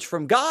knowledge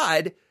from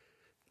God.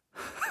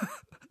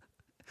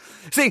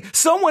 See,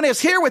 someone is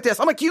here with this.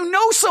 I'm like,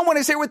 someone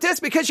is here with this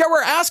because you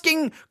were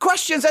asking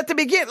questions at the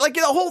beginning. Like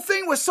the whole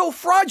thing was so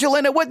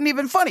fraudulent, it wasn't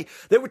even funny.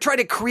 They would try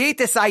to create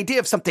this idea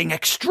of something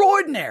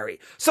extraordinary,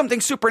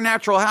 something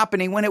supernatural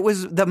happening when it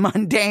was the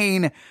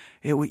mundane.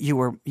 No,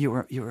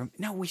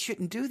 we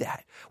shouldn't do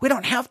that. We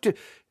don't have to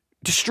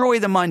destroy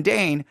the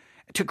mundane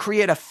to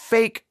create a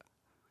fake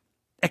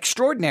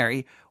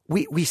extraordinary.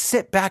 We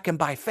sit back and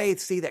by faith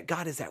see that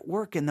God is at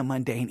work in the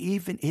mundane,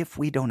 even if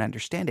we don't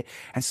understand it.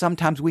 And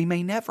sometimes we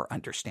may never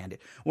understand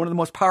it. One of the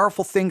most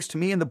powerful things to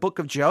me in the book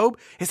of Job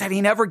is that he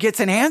never gets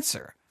an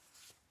answer.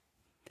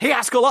 He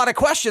asks a lot of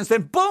questions,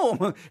 then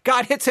boom,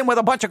 God hits him with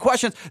a bunch of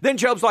questions. Then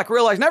Job's like,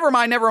 realize, never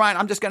mind,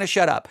 I'm just going to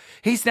shut up.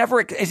 It's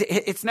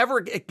never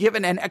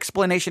given an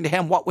explanation to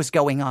him what was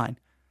going on,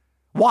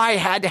 why it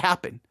had to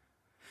happen.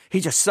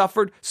 He just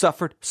suffered.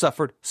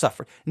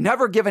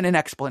 Never given an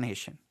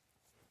explanation.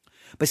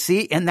 But see,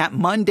 in that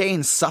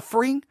mundane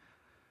suffering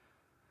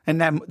and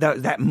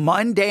that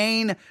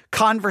mundane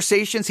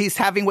conversations he's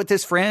having with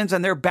his friends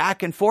and they're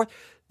back and forth,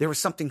 there was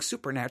something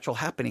supernatural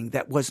happening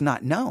that was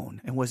not known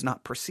and was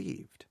not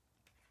perceived.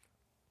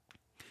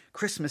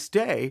 Christmas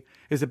Day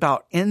is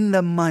about in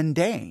the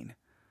mundane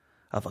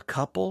of a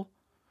couple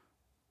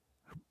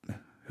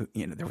who,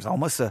 there was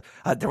almost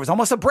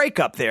a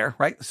breakup there,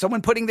 right?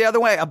 Someone putting the other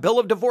way, a bill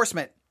of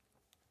divorcement,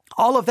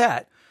 all of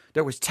that.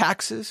 There was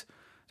taxes,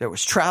 there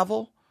was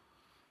travel.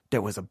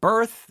 There was a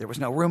birth. There was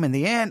no room in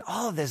the inn.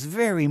 All of this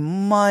very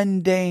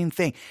mundane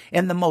thing.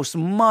 And the most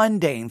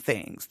mundane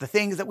things, the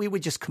things that we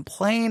would just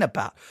complain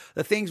about,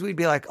 the things we'd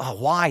be like,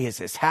 oh, why is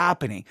this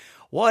happening?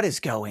 What is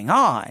going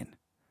on?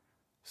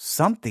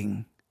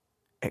 Something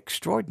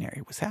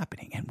extraordinary was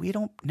happening, and we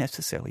don't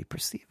necessarily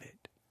perceive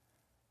it.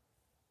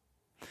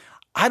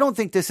 I don't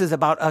think this is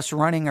about us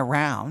running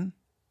around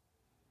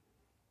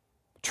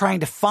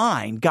trying to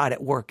find God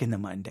at work in the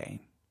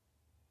mundane.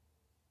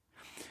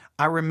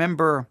 I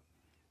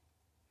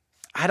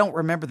don't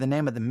remember the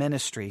name of the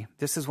ministry.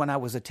 This is when I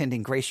was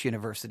attending Grace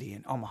University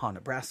in Omaha,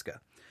 Nebraska.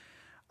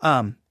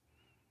 The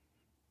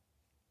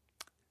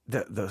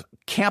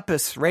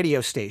campus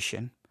radio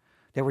station,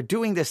 they were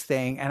doing this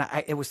thing, and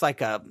it was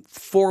like a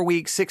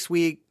 4-week,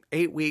 6-week,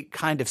 8-week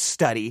kind of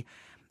study.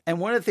 And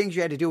one of the things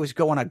you had to do was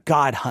go on a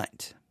God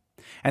hunt.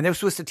 And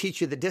this was to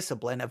teach you the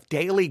discipline of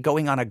daily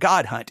going on a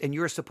God hunt. And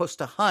you're supposed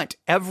to hunt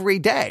every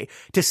day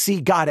to see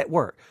God at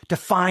work, to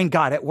find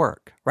God at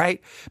work,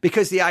 right?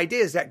 Because the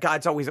idea is that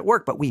God's always at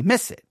work, but we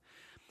miss it.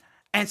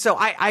 And so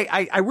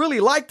I really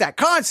like that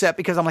concept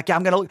because I'm like, yeah,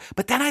 I'm going to look.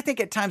 But then I think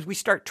at times we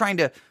start trying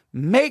to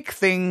make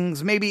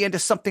things maybe into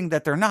something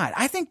that they're not.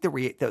 I think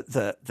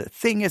the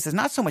thing is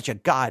not so much a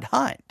God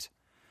hunt.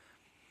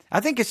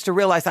 I think it's to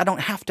realize I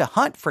don't have to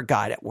hunt for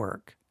God at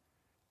work.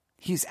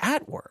 He's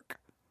at work.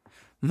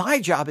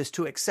 My job is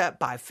to accept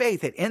by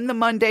faith that in the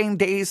mundane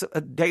days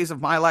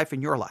of my life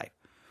and your life,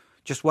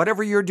 just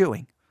whatever you're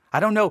doing, I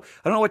don't know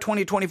what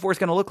 2024 is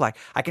going to look like.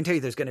 I can tell you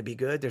there's going to be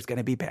good, there's going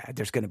to be bad,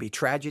 there's going to be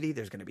tragedy,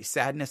 there's going to be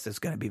sadness, there's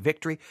going to be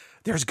victory,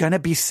 there's going to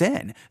be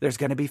sin, there's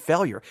going to be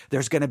failure,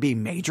 there's going to be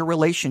major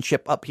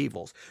relationship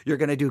upheavals. You're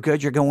going to do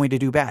good, you're going to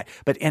do bad.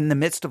 But in the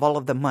midst of all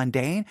of the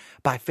mundane,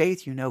 by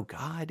faith, you know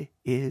God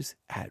is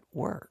at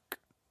work.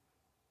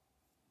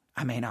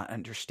 I may not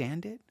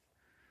understand it.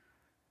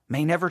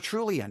 May never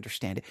truly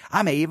understand it.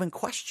 I may even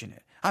question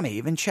it. I may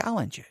even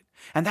challenge it.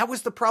 And that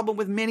was the problem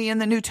with many in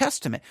the New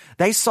Testament.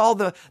 They saw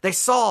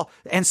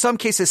in some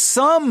cases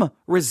some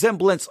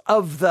resemblance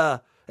of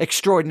the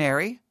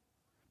extraordinary,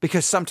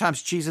 because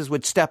sometimes Jesus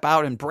would step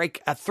out and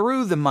break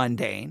through the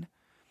mundane.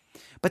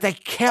 But they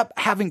kept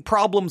having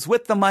problems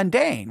with the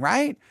mundane,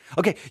 right?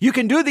 Okay, you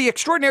can do the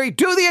extraordinary.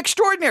 Do the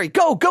extraordinary.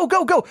 Go, go,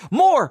 go, go.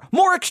 More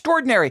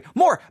extraordinary.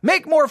 More.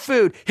 Make more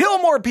food. Heal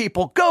more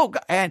people. Go.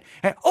 And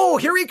oh,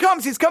 here he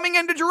comes. He's coming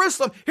into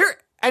Jerusalem. Here.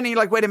 And you're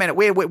like, wait a minute.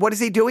 Wait. What is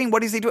he doing?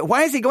 What is he doing?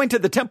 Why is he going to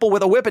the temple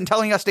with a whip and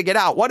telling us to get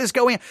out? What is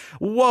going on?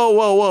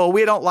 Whoa.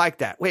 We don't like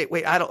that. Wait.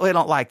 We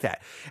don't like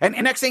that. And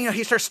next thing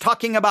he starts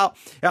talking about,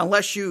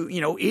 unless you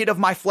eat of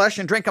my flesh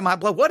and drink of my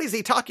blood. What is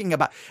he talking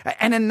about?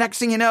 And then next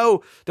thing you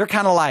know, they're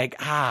kind of like,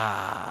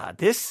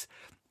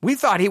 we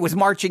thought he was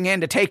marching in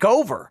to take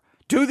over,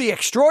 do the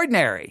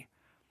extraordinary.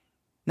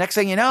 Next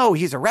thing you know,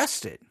 he's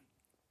arrested.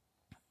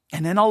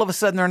 And then all of a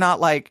sudden they're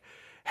not like,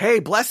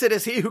 hey, blessed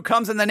is he who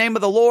comes in the name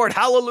of the Lord.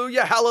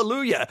 Hallelujah,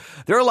 hallelujah.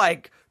 They're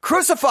like,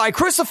 crucify,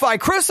 crucify,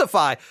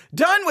 crucify.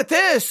 Done with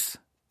this.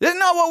 This is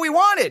not what we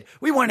wanted.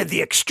 We wanted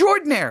the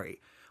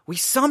extraordinary. We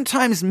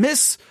sometimes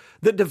miss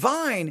the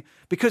divine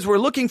because we're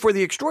looking for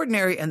the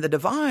extraordinary, and the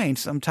divine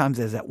sometimes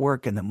is at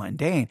work in the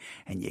mundane.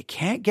 And you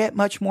can't get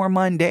much more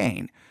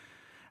mundane.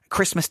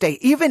 Christmas Day,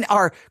 even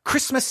our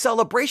Christmas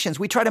celebrations,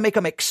 we try to make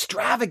them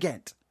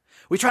extravagant.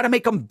 We try to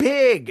make them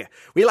big.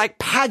 We like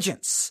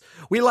pageants.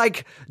 We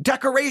like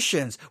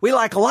decorations. We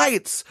like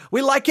lights.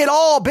 We like it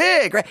all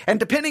big, right? And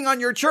depending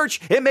on your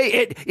church,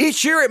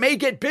 each year it may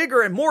get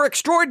bigger and more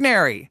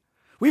extraordinary.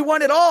 We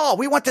want it all.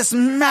 We want this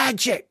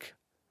magic.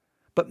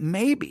 But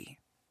maybe,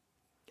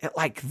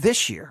 like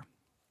this year,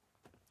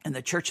 in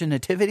the Church of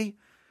Nativity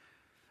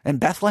in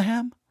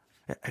Bethlehem,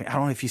 I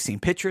don't know if you've seen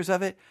pictures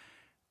of it.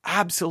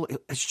 Absolutely,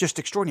 it's just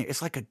extraordinary.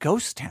 It's like a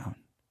ghost town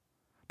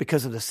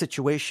because of the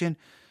situation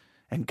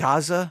in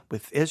Gaza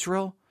with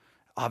Israel,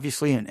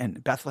 obviously in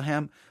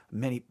Bethlehem,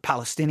 many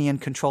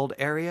Palestinian-controlled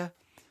area.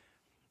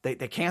 They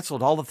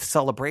canceled all of the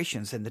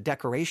celebrations and the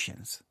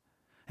decorations,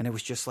 and it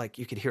was just like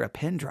you could hear a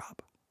pin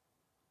drop.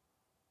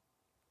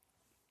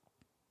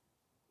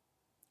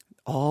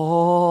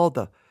 All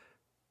the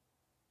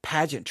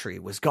pageantry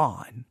was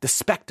gone. The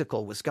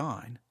spectacle was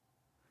gone.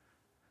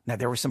 Now,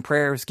 there were some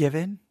prayers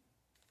given,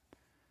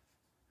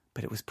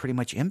 but it was pretty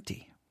much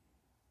empty.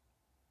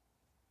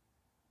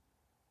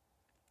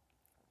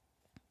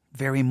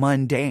 Very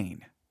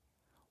mundane.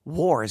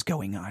 War is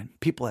going on.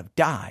 People have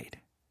died.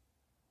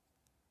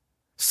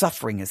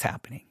 Suffering is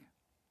happening.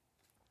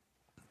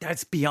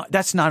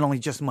 That's not only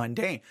just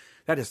mundane.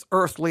 That is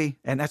earthly,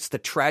 and that's the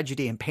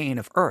tragedy and pain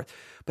of earth.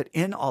 But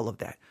in all of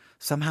that,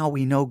 somehow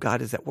we know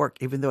God is at work,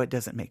 even though it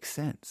doesn't make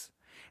sense.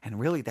 And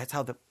really, that's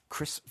how the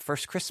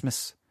first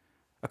Christmas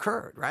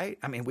occurred, right?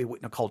 I mean, we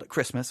wouldn't have called it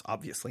Christmas,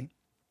 obviously.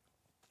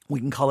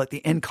 We can call it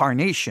the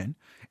Incarnation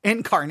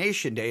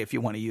Day, if you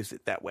want to use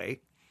it that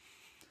way.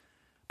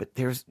 But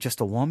there's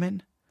just a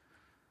woman,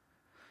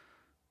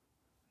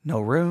 no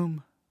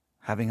room,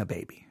 having a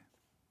baby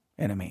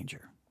in a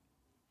manger.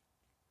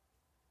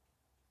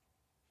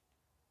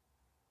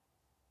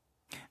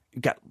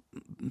 You've got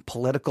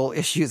political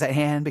issues at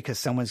hand because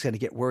someone's going to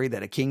get worried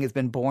that a king has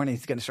been born and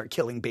he's going to start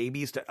killing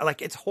babies.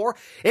 Like it's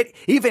It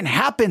even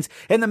happens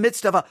in the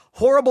midst of a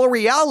horrible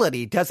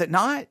reality, does it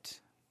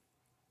not?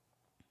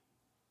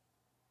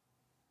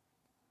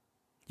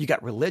 You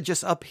got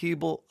religious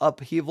upheaval,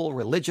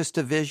 religious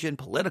division,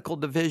 political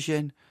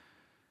division.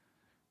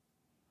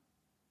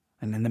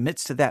 And in the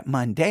midst of that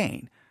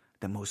mundane,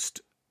 the most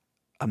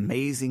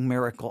amazing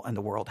miracle in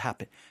the world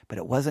happened. But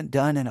it wasn't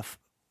done in a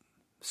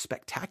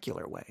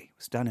spectacular way. It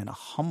was done in a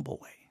humble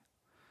way.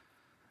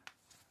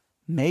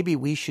 Maybe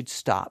we should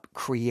stop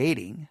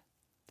creating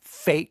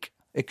fake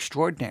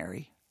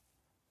extraordinary,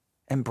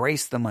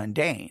 embrace the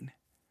mundane,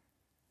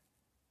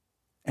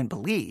 and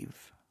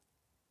believe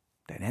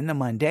that in the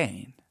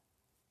mundane,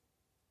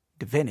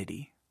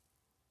 divinity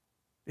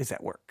is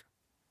at work.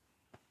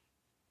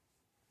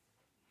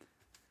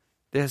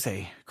 There's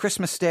a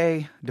Christmas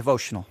Day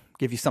devotional.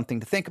 Give you something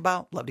to think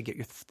about. Love to get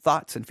your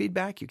thoughts and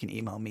feedback. You can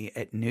email me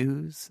at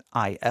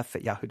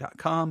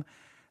newsif@yahoo.com.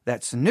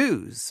 That's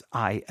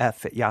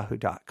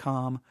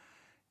newsif@yahoo.com.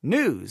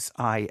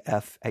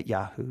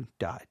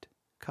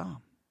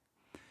 newsif@yahoo.com.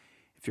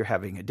 If you're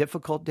having a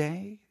difficult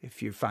day,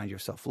 if you find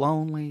yourself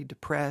lonely,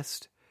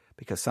 depressed,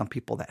 because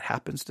that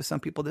happens to some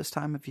people this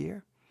time of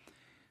year,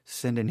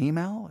 send an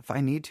email. If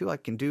I need to, I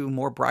can do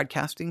more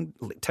broadcasting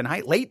late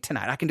tonight.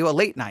 I can do a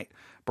late night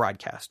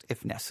broadcast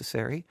if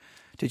necessary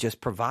to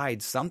just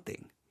provide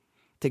something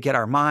to get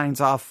our minds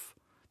off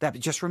that.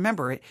 But just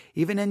remember it,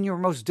 even in your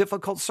most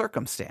difficult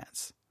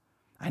circumstance.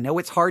 I know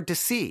it's hard to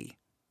see.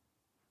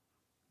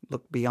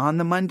 Look beyond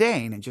the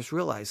mundane and just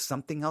realize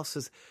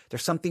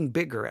there's something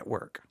bigger at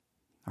work.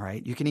 All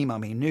right. You can email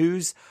me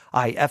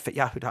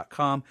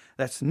newsif@yahoo.com.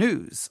 That's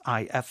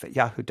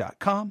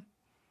newsif@yahoo.com.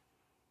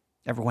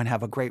 Everyone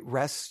have a great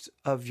rest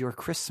of your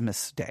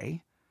Christmas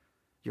day,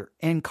 your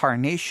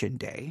incarnation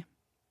day,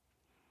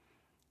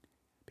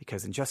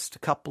 because in just a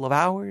couple of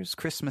hours,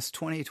 Christmas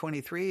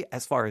 2023,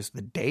 as far as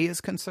the day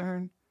is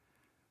concerned,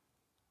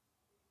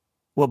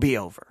 will be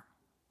over.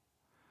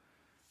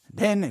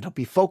 Then it'll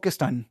be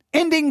focused on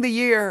ending the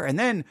year, and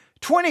then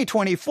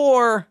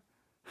 2024,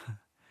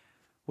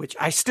 which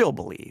I still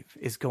believe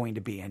is going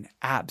to be an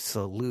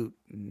absolute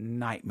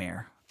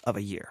nightmare of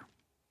a year.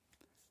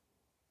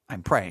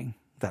 I'm praying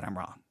that I'm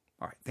wrong.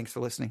 All right. Thanks for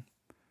listening.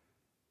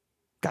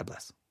 God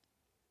bless.